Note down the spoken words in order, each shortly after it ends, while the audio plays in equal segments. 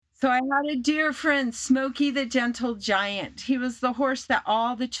So I had a dear friend, Smokey the Gentle Giant. He was the horse that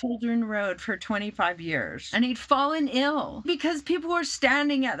all the children rode for 25 years. And he'd fallen ill because people were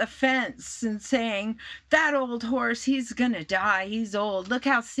standing at the fence and saying, that old horse, he's going to die. He's old. Look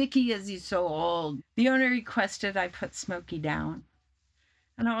how sick he is. He's so old. The owner requested I put Smokey down.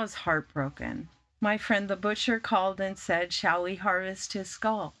 And I was heartbroken. My friend the butcher called and said, shall we harvest his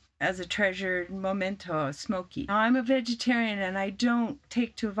skull as a treasured memento of Smokey? Now, I'm a vegetarian and I don't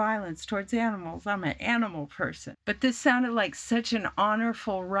take to violence towards animals. I'm an animal person. But this sounded like such an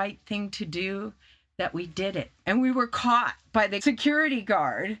honorful, right thing to do that we did it. And we were caught by the security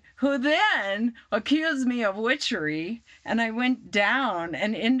guard, who then accused me of witchery. And I went down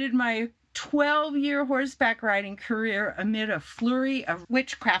and ended my 12-year horseback riding career amid a flurry of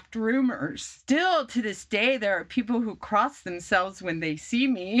witchcraft rumors. Still to this day, there are people who cross themselves when they see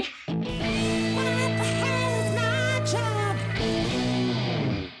me.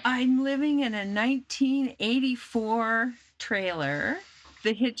 I'm living in a 1984 trailer,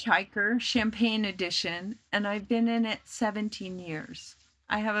 the Hitchhiker Champagne Edition, and I've been in it 17 years.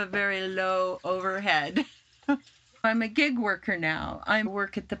 I have a very low overhead. I'm a gig worker now. I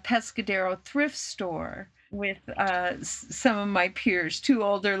work at the Pescadero thrift store with some of my peers, 2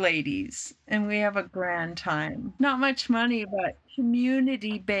 older ladies, and we have a grand time. Not much money, but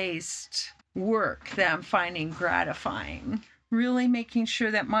community-based work that I'm finding gratifying. Really making sure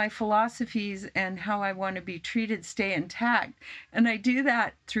that my philosophies and how I want to be treated stay intact. And I do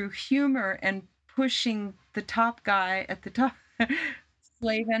that through humor and pushing the top guy at the top.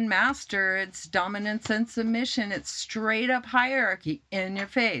 Slave and master, it's dominance and submission, it's straight up hierarchy in your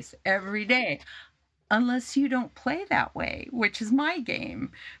face every day, unless you don't play that way, which is my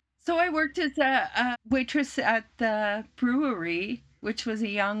game. So I worked as a waitress at the brewery, which was a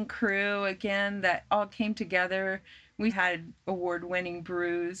young crew, again, that all came together. We had award-winning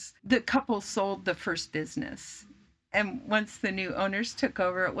brews. The couple sold the first business. And once the new owners took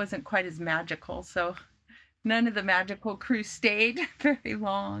over, it wasn't quite as magical, so none of the magical crew stayed very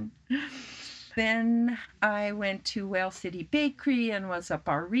long. Then I went to Whale City Bakery and was a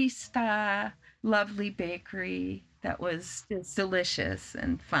barista. Lovely bakery that was just delicious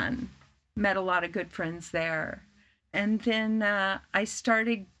and fun. Met a lot of good friends there. And then I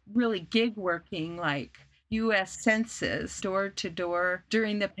started really gig working, like U.S. Census, door to door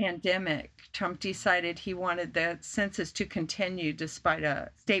during the pandemic. Trump decided he wanted the census to continue despite a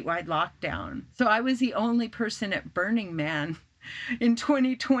statewide lockdown. So I was the only person at Burning Man in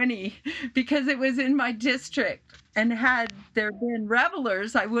 2020 because it was in my district. And had there been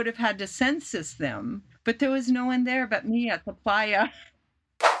revelers, I would have had to census them. But there was no one there but me at the playa.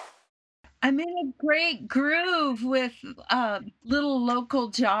 I'm in a great groove with little local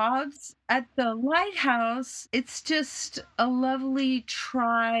jobs. At the lighthouse, it's just a lovely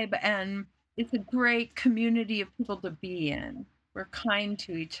tribe and it's a great community of people to be in. We're kind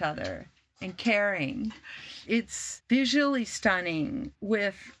to each other and caring. It's visually stunning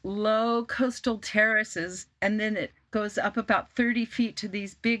with low coastal terraces, and then it goes up about 30 feet to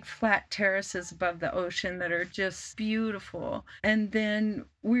these big flat terraces above the ocean that are just beautiful. And then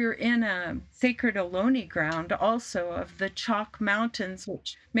we're in a sacred Ohlone ground also of the Chalk Mountains,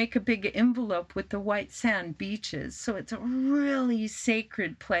 which make a big envelope with the white sand beaches. So it's a really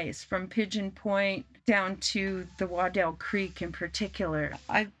sacred place from Pigeon Point down to the Waddell Creek in particular.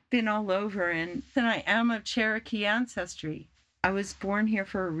 I've been all over, and I am of Cherokee ancestry. I was born here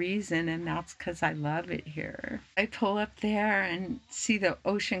for a reason, and that's because I love it here. I pull up there and see the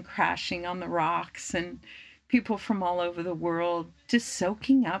ocean crashing on the rocks and people from all over the world just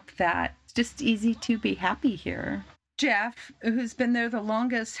soaking up that. It's just easy to be happy here. Jeff, who's been there the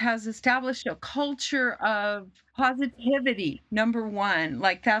longest, has established a culture of positivity, number one.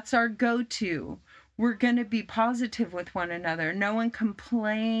 Like, that's our go-to. We're going to be positive with one another. No one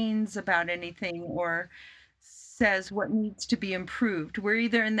complains about anything or says what needs to be improved. We're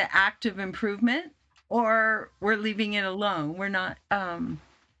either in the act of improvement or we're leaving it alone. We're not, and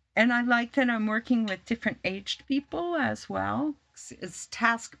I like that I'm working with different aged people as well. It's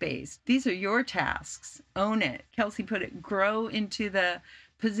task-based. These are your tasks. Own it. Kelsey put it, grow into the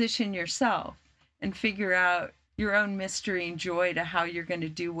position yourself and figure out your own mystery and joy to how you're going to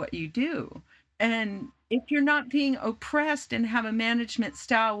do what you do. And if you're not being oppressed and have a management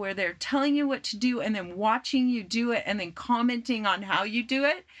style where they're telling you what to do and then watching you do it and then commenting on how you do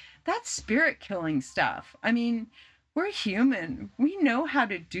it, that's spirit killing stuff. I mean, we're human. We know how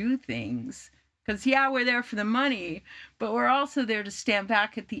to do things. Because, yeah, we're there for the money, but we're also there to stand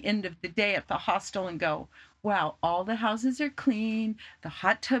back at the end of the day at the hostel and go, wow, all the houses are clean, the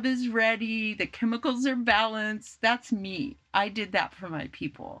hot tub is ready, the chemicals are balanced. That's me. I did that for my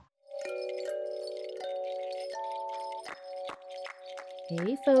people.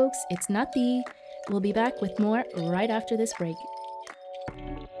 Hey folks, it's Nati. We'll be back with more right after this break.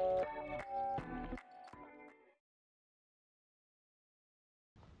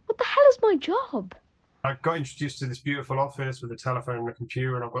 What the hell is my job? I got introduced to this beautiful office with a telephone and a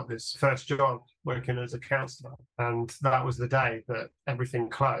computer, and I got this first job working as a counsellor. And that was the day that everything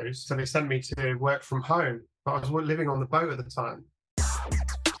closed. So they sent me to work from home. But I was living on the boat at the time.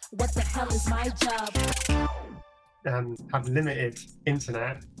 What the hell is my job? Had limited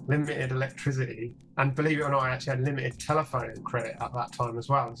internet, limited electricity, and believe it or not, I actually had limited telephone credit at that time as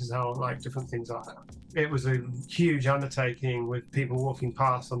well. This is how different things are. It was a huge undertaking with people walking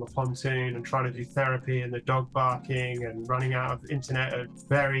past on the pontoon and trying to do therapy and the dog barking and running out of internet at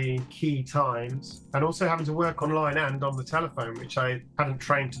very key times, and also having to work online and on the telephone, which I hadn't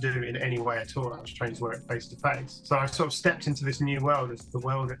trained to do in any way at all. I was trained to work face to face. So I sort of stepped into this new world as the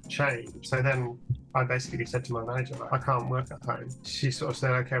world had changed. So then I basically said to my manager, I can't work at home. She sort of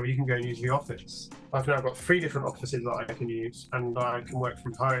said, okay, well, you can go and use the office. I've now got 3 different offices that I can use, and I can work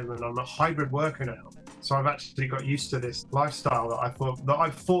from home, and I'm a hybrid worker now. So I've actually got used to this lifestyle that I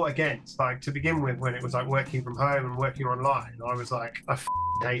fought against. Like, to begin with, when it was like working from home and working online, I was like, I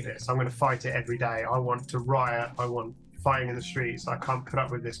hate this. I'm going to fight it every day. I want to riot. I want fighting in the streets. I can't put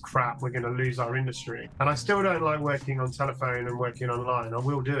up with this crap. We're going to lose our industry. And I still don't like working on telephone and working online. I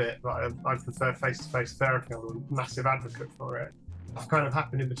will do it, but I prefer face-to-face therapy. I'm a massive advocate for it. I've kind of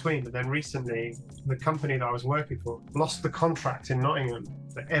happened in between, but then recently the company that I was working for lost the contract in Nottingham.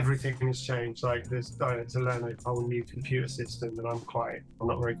 Everything has changed. Like, I had to learn a whole new computer system, and I'm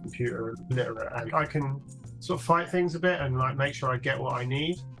not very computer literate, and I can sort of fight things a bit and like make sure I get what I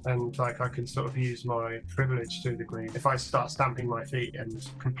need, and like I can sort of use my privilege to a degree. If I start stamping my feet and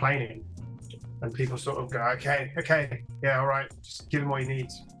complaining, and people sort of go, okay, yeah, all right, just give him what he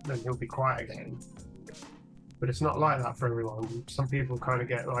needs, then he'll be quiet again. But it's not like that for everyone. Some people kind of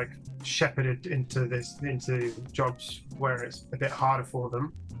get like shepherded into jobs where it's a bit harder for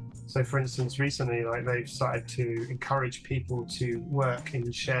them. So for instance, recently, like, they've started to encourage people to work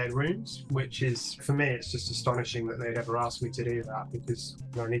in shared rooms, which is, for me, it's just astonishing that they'd ever ask me to do that, because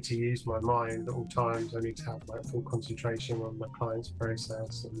I need to use my mind at all times. I need to have like full concentration on my client's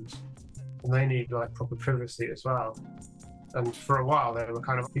process, and they need like proper privacy as well. And for a while they were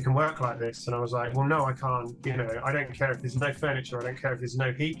kind of, you can work like this. And I was like, well, no, I can't. I don't care if there's no furniture. I don't care if there's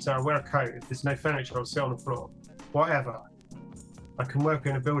no heat. So I wear a coat. If there's no furniture, I'll sit on the floor. Whatever. I can work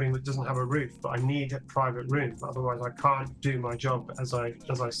in a building that doesn't have a roof, but I need a private room. Otherwise, I can't do my job as I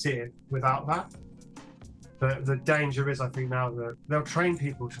see it without that. The danger is, I think now, that they'll train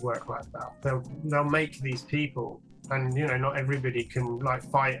people to work like that. They'll make these people. And not everybody can like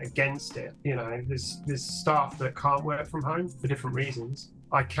fight against it. There's staff that can't work from home for different reasons.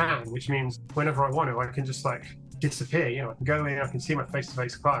 I can, which means whenever I want to, I can just like disappear. I can go in, I can see my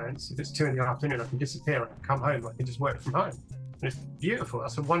face-to-face clients. If it's 2 PM, I can disappear. I can come home. I can just work from home. And it's beautiful.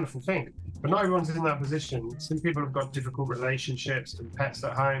 That's a wonderful thing. But not everyone's in that position. Some people have got difficult relationships and pets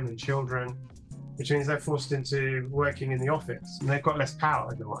at home and children, which means they're forced into working in the office, and they've got less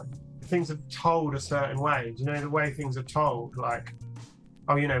power in a way. Things are told a certain way. The way things are told, like,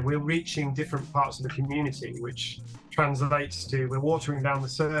 we're reaching different parts of the community, which translates to we're watering down the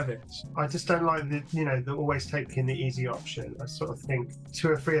service. I just don't like the always taking the easy option. I sort of think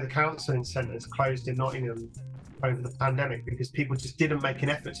 2 or 3 of the counselling centres closed in Nottingham over the pandemic because people just didn't make an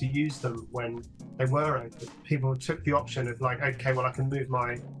effort to use them when they were open. People took the option of like, okay, well, I can move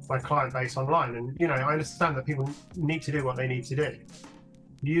my client base online. And, I understand that people need to do what they need to do.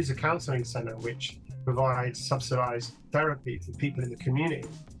 Use a counselling centre which provides subsidised therapy for people in the community.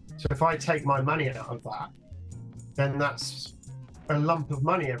 So if I take my money out of that, then that's a lump of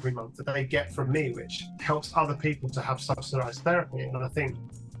money every month that they get from me, which helps other people to have subsidised therapy. And I think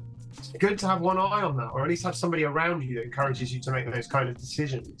it's good to have one eye on that, or at least have somebody around you that encourages you to make those kind of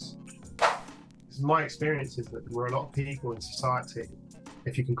decisions. My experience is that there were a lot of people in society,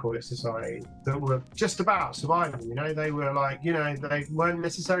 if you can call it society, that were just about surviving. They were like, they weren't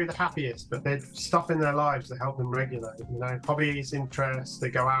necessarily the happiest, but they'd stuff in their lives that help them regulate. Hobbies, interests, they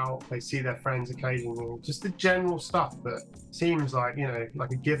go out, they see their friends occasionally, just the general stuff that seems like,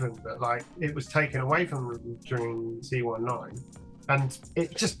 like a given, but like it was taken away from them during C19. And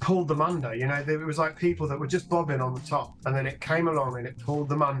it just pulled them under. It was like people that were just bobbing on the top, and then it came along and it pulled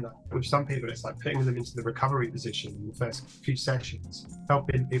them under. With some people, it's like putting them into the recovery position in the first few sessions,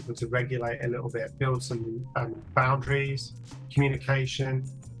 helping people to regulate a little bit, build some boundaries, communication,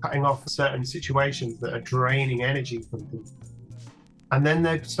 cutting off certain situations that are draining energy from people. And then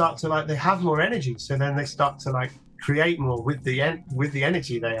they start to they have more energy. So then they start to create more with the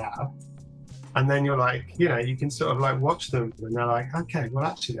energy they have. And then you're like, you can sort of like watch them and they're like, okay, well,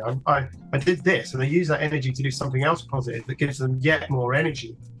 actually, I did this. And they use that energy to do something else positive that gives them yet more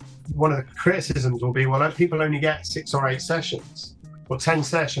energy. One of the criticisms will be, well, people only get 6 or 8 sessions, or 10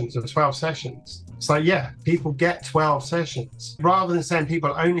 sessions, or 12 sessions. It's like, yeah, people get 12 sessions. Rather than saying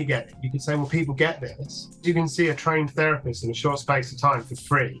people only get it, you could say, well, people get this. You can see a trained therapist in a short space of time for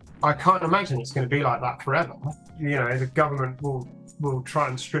free. I can't imagine it's going to be like that forever. The government will try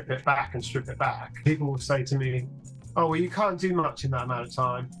and strip it back. People will say to me, oh, well, you can't do much in that amount of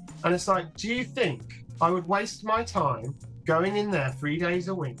time. And it's like, do you think I would waste my time going in there 3 days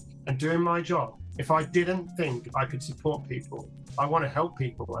a week and doing my job if I didn't think I could support people? I want to help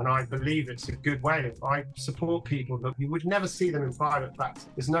people, and I believe it's a good way. I support people that you would never see them in private practice.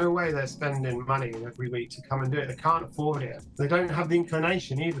 There's no way they're spending money every week to come and do it. They can't afford it. They don't have the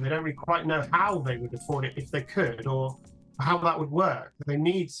inclination either. They don't really quite know how they would afford it if they could, or how that would work. They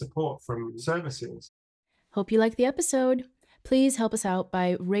need support from services. Hope you liked the episode. Please help us out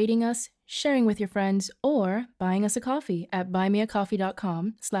by rating us, sharing with your friends, or buying us a coffee at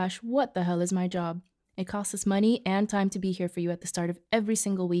buymeacoffee.com/whatthehellismyjob. It costs us money and time to be here for you at the start of every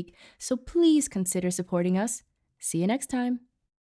single week, so please consider supporting us. See you next time.